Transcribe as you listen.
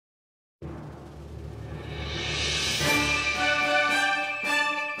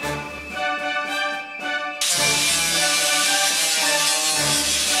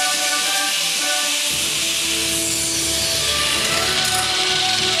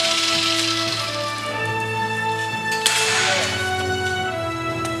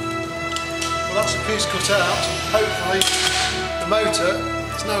piece cut out. Hopefully the motor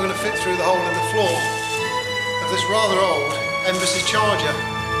is now going to fit through the hole in the floor of this rather old EBC Charger.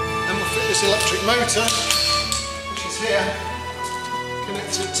 Then we'll fit this electric motor, which is here,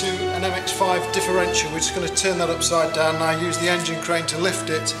 connected to an MX-5 differential. We're just going to turn that upside down now, use the engine crane to lift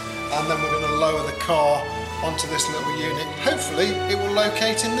it, and then we're going to lower the car onto this little unit. Hopefully it will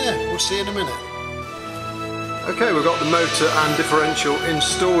locate in there. We'll see in a minute. Okay, we've got the motor and differential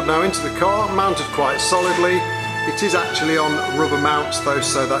installed now into the car, mounted quite solidly. It is actually on rubber mounts though,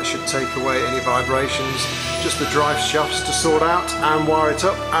 so that should take away any vibrations. Just the drive shafts to sort out and wire it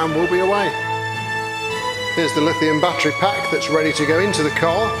up, and we'll be away. Here's the lithium battery pack that's ready to go into the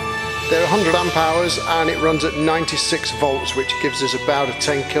car. They're 100 amp hours and it runs at 96 volts, which gives us about a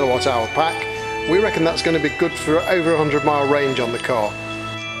 10 kilowatt hour pack. We reckon that's going to be good for over 100 mile range on the car.